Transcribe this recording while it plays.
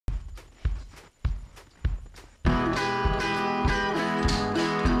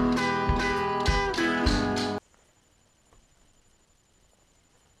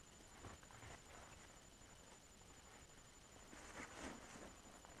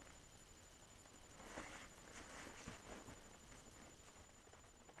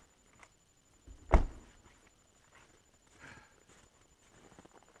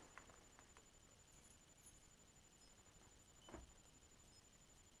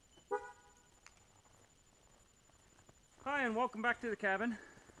Hi and welcome back to the cabin.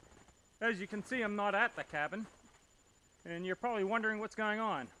 As you can see, I'm not at the cabin, and you're probably wondering what's going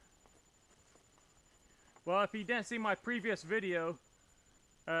on. Well, if you didn't see my previous video,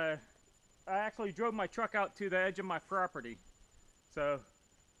 I actually drove my truck out to the edge of my property. So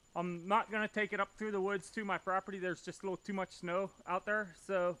I'm not going to take it up through the woods to my property. There's just a little too much snow out there.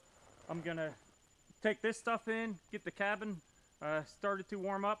 So I'm going to take this stuff in, get the cabin started to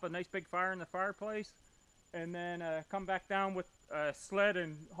warm up, a nice big fire in the fireplace, and then come back down with a sled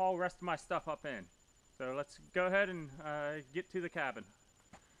and haul the rest of my stuff up in. So let's go ahead and get to the cabin.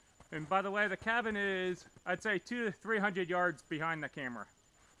 And by the way, the cabin is, I'd say, 200 to 300 yards behind the camera.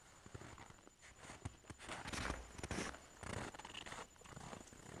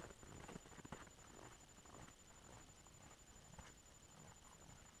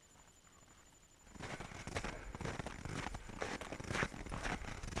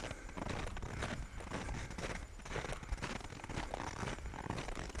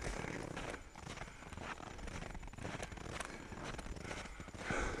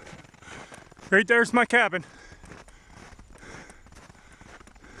 Right there's my cabin.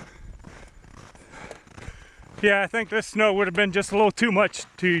 Yeah, I think this snow would have been just a little too much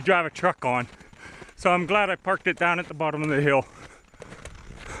to drive a truck on. So I'm glad I parked it down at the bottom of the hill.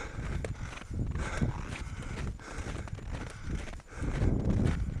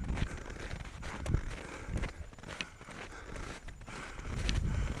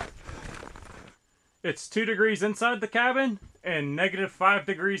 It's 2 degrees inside the cabin and -5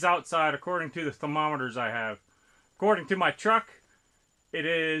 degrees outside according to the thermometers I have. According to my truck, it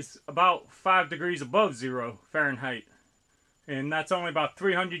is about 5 degrees above 0 Fahrenheit. And that's only about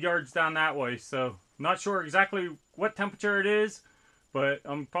 300 yards down that way, so not sure exactly what temperature it is, but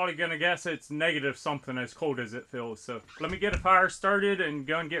I'm probably going to guess it's negative something as cold as it feels. So let me get a fire started and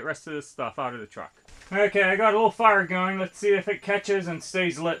go and get the rest of this stuff out of the truck. Okay, I got a little fire going. Let's see if it catches and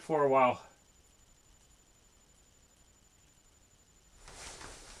stays lit for a while.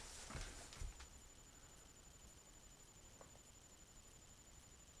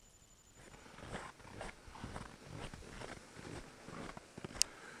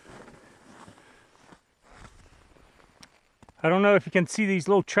 I don't know if you can see these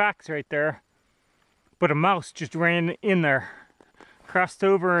little tracks right there, but a mouse just ran in there. Crossed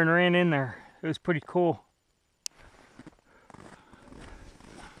over and ran in there. It was pretty cool.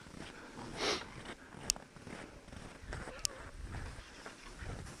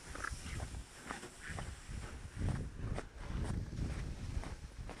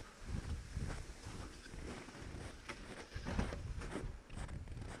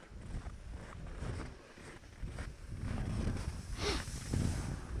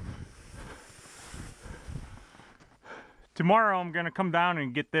 Tomorrow I'm going to come down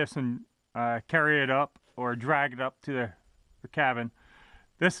and get this and carry it up or drag it up to the cabin.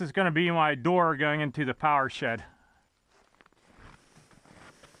 This is going to be my door going into the power shed.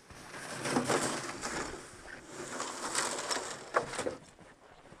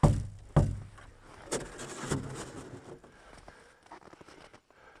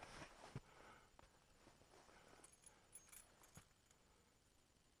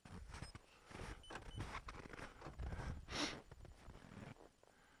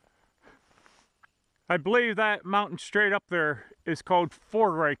 I believe that mountain straight up there is called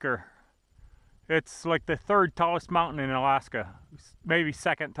Vorreicher. It's like the 3rd tallest mountain in Alaska, maybe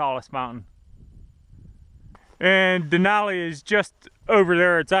 2nd tallest mountain. And Denali is just over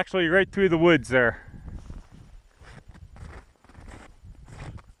there. It's actually right through the woods there.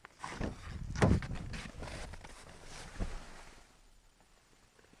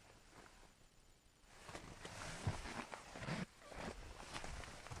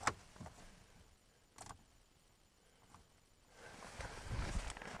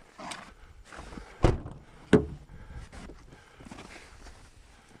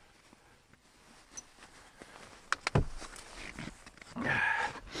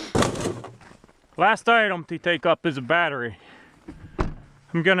 Last item to take up is a battery.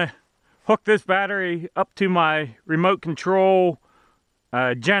 I'm gonna hook this battery up to my remote control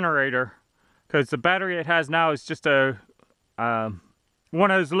generator, because the battery it has now is just a one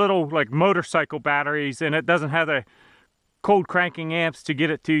of those little like motorcycle batteries, and it doesn't have the cold cranking amps to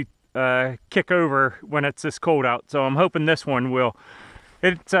get it to kick over when it's this cold out. So I'm hoping this one will.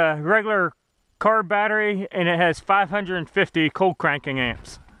 It's a regular car battery and it has 550 cold cranking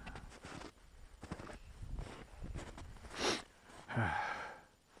amps.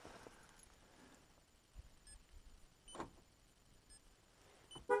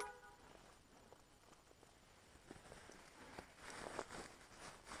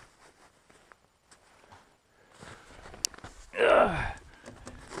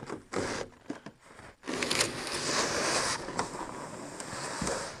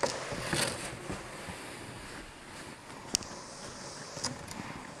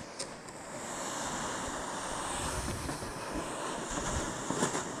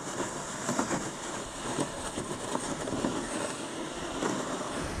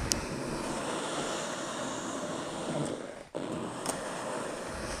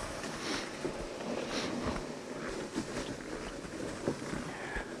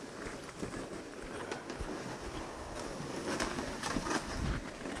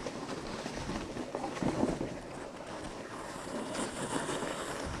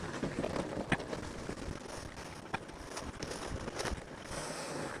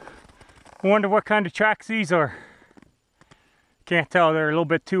 I wonder what kind of tracks these are. Can't tell, they're a little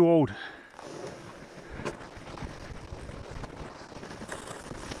bit too old.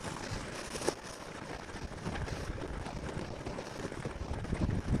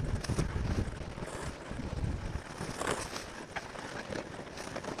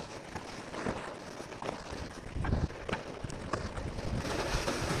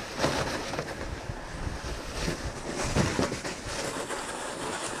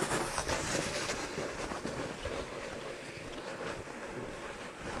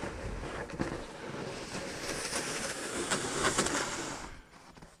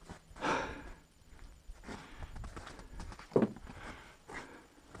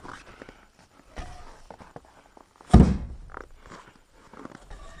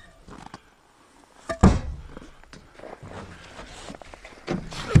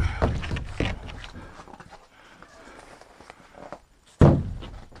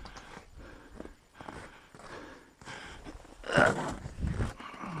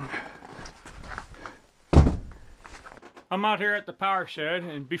 I'm out here at the power shed,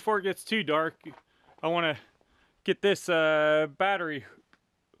 and before it gets too dark, I want to get this battery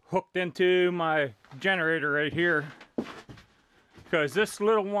hooked into my generator right here, because this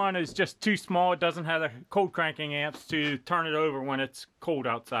little one is just too small. It doesn't have the cold cranking amps to turn it over when it's cold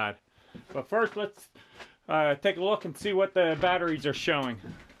outside. But first, let's take a look and see what the batteries are showing.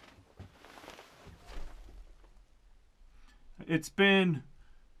 It's been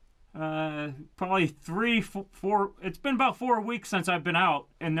probably 4, it's been about 4 weeks since I've been out,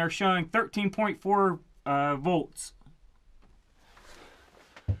 and they're showing 13.4 volts.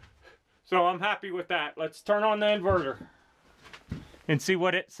 So I'm happy with that. Let's turn on the inverter and see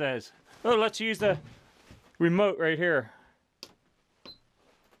what it says. Oh, let's use the remote right here.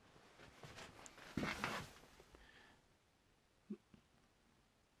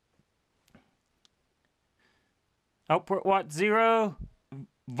 Output watt 0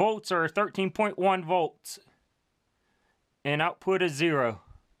 volts are 13.1 volts, and output is 0.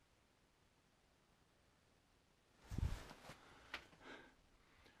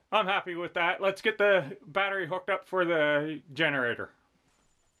 I'm happy with that. Let's get the battery hooked up for the generator.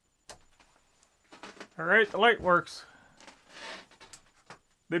 All right, the light works.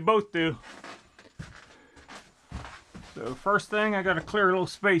 They both do. So first thing, I got to clear a little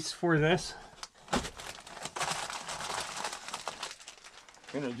space for this.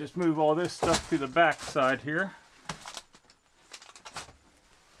 Gonna just move all this stuff to the back side here.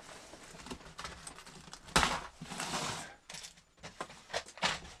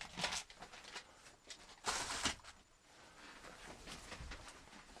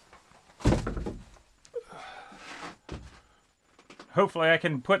 Hopefully I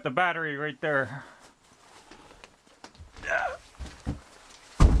can put the battery right there.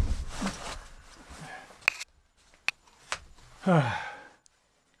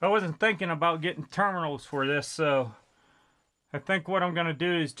 I wasn't thinking about getting terminals for this, so I think what I'm going to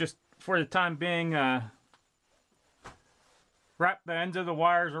do is just, for the time being, wrap the ends of the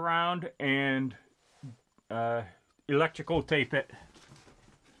wires around and electrical tape it.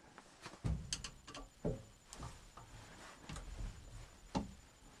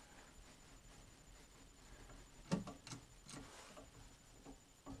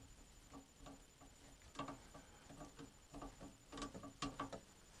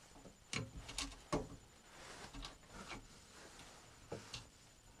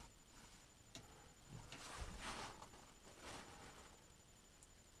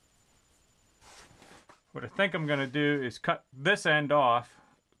 What I think I'm going to do is cut this end off,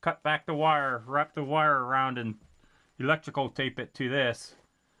 cut back the wire, wrap the wire around and electrical tape it to this,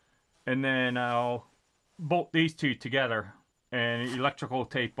 and then I'll bolt these two together and electrical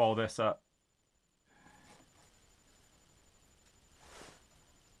tape all this up.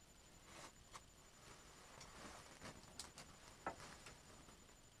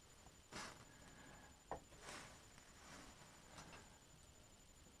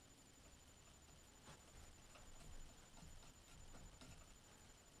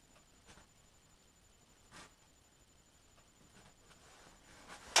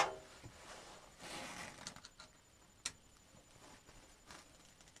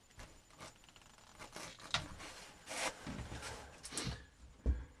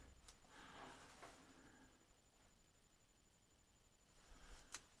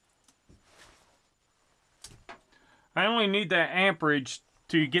 I only need that amperage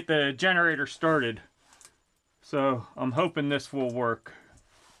to get the generator started, so I'm hoping this will work.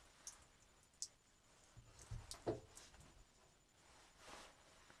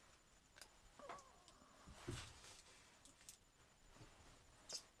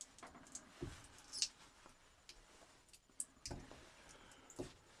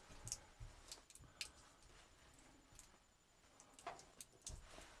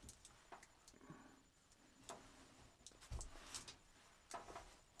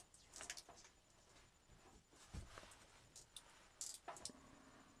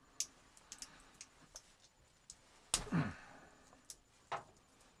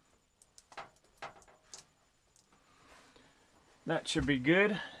 That should be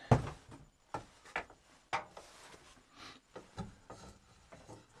good.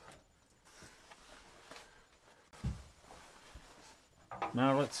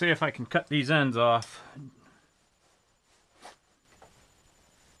 Now let's see if I can cut these ends off.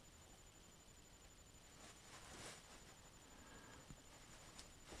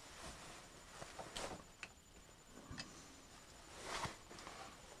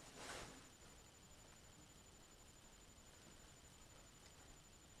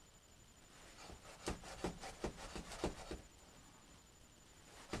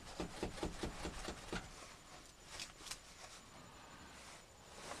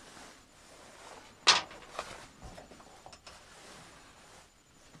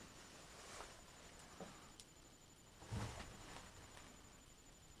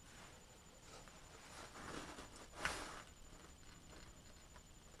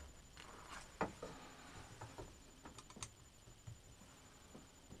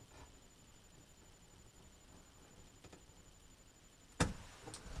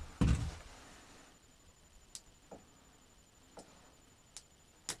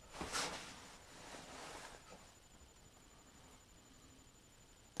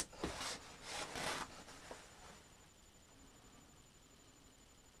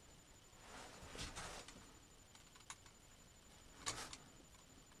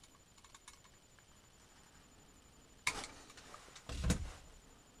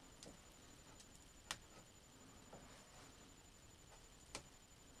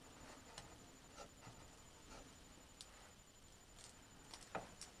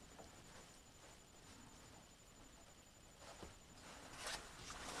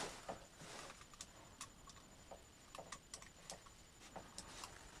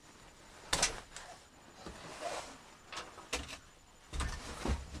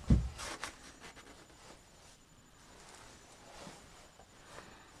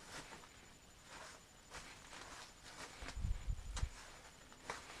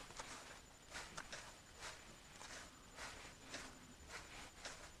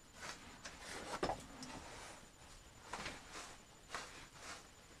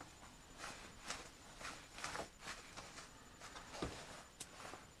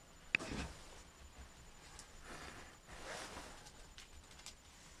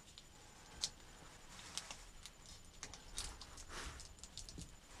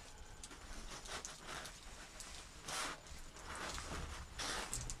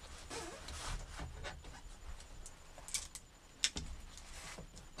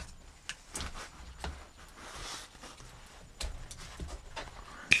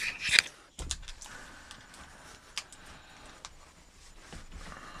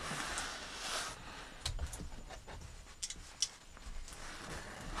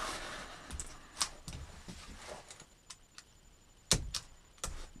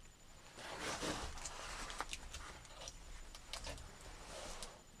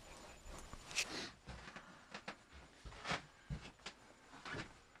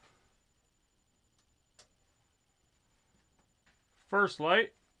 First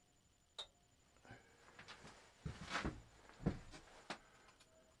light.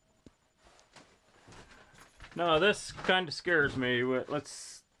 Now this kind of scares me.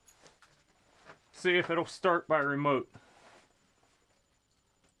 Let's see if it'll start by remote.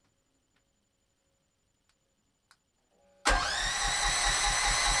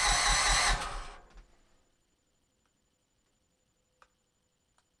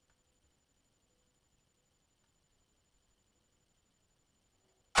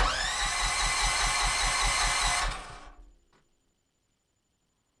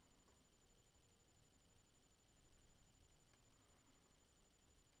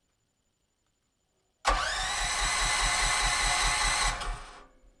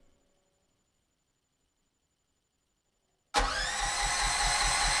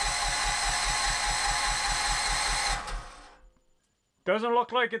 Doesn't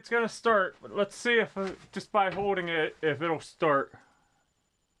look like it's gonna start, but let's see if just by holding it, if it'll start.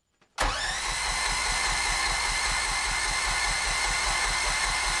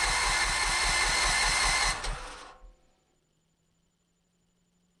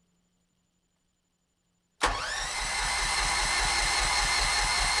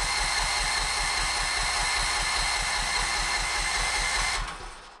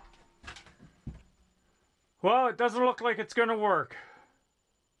 Well, it doesn't look like it's gonna work.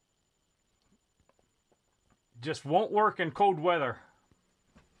 Just won't work in cold weather,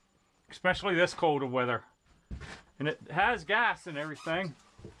 especially this cold of weather. And it has gas and everything.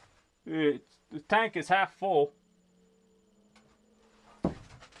 The tank is half full.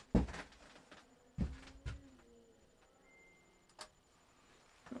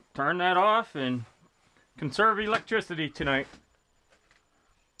 turn that off and conserve electricity tonight.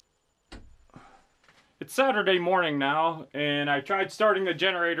 It's Saturday morning now, and I tried starting the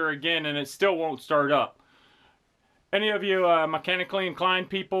generator again and it still won't start up. Any of you mechanically inclined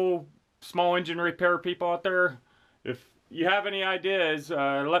people, small engine repair people out there, if you have any ideas,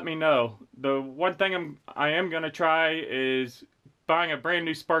 let me know. The one thing I am going to try is buying a brand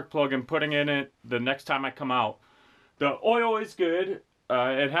new spark plug and putting in it the next time I come out. The oil is good.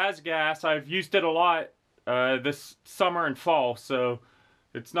 It has gas. I've used it a lot this summer and fall, so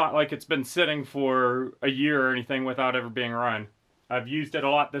it's not like it's been sitting for a year or anything without ever being run. I've used it a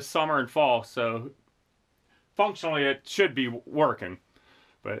lot this summer and fall, so functionally it should be working.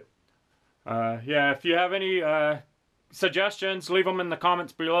 But yeah, if you have any suggestions, leave them in the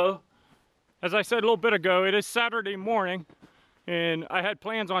comments below. As I said a little bit ago, it is Saturday morning, and I had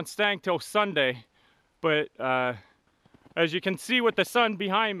plans on staying till Sunday, but as you can see with the sun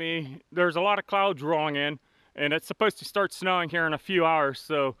behind me, there's a lot of clouds rolling in, and it's supposed to start snowing here in a few hours,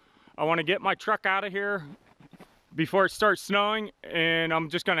 so I want to get my truck out of here before it starts snowing, and I'm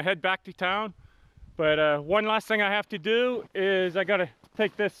just going to head back to town. But one last thing I have to do is I got to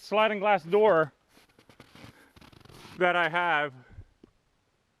take this sliding glass door that I have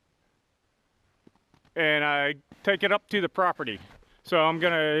and I take it up to the property. So I'm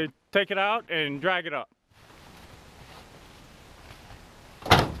going to take it out and drag it up.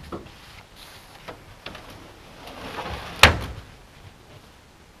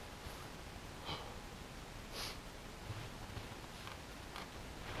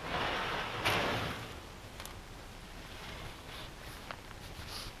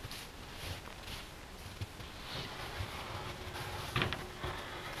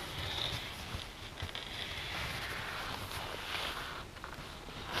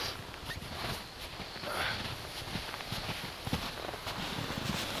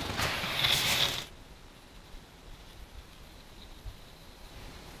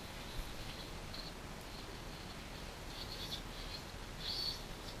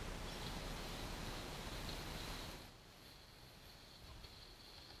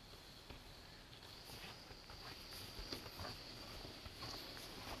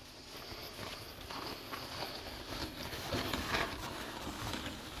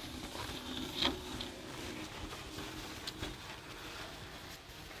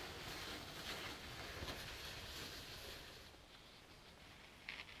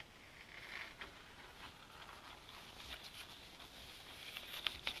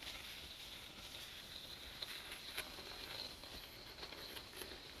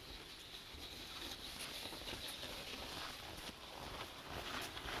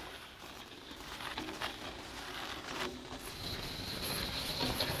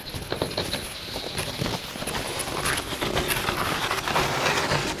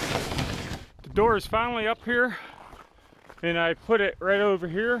 The door is finally up here, and I put it right over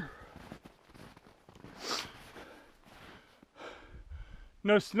here.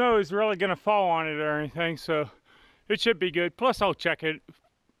 No snow is really going to fall on it or anything, so it should be good. Plus I'll check it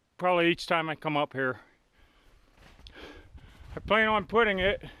probably each time I come up here. I plan on putting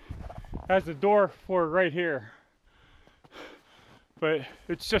it as a door for right here, but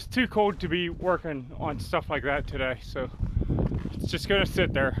it's just too cold to be working on stuff like that today, so it's just going to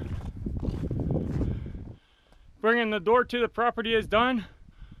sit there. Bringing the door to the property is done.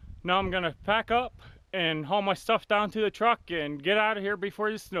 Now I'm gonna pack up and haul my stuff down to the truck and get out of here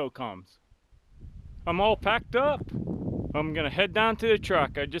before the snow comes. I'm all packed up. I'm gonna head down to the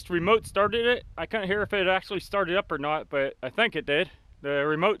truck. I just remote started it. I couldn't hear if it actually started up or not, but I think it did. The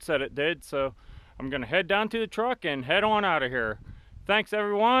remote said it did, so I'm gonna head down to the truck and head on out of here. Thanks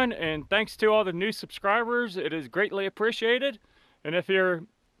everyone, and thanks to all the new subscribers. It is greatly appreciated. And if you're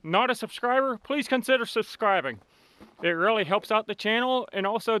not a subscriber, please consider subscribing. It really helps out the channel. And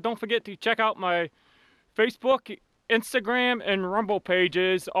also don't forget to check out my Facebook, Instagram, and Rumble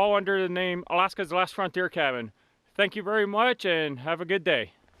pages, all under the name Alaska's Last Frontier Cabin. Thank you very much and have a good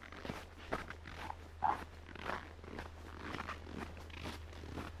day.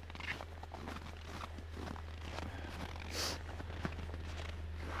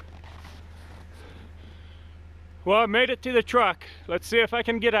 Well, I made it to the truck. Let's see if I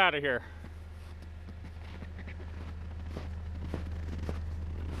can get out of here.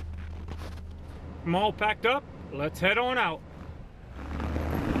 I'm all packed up. Let's head on out.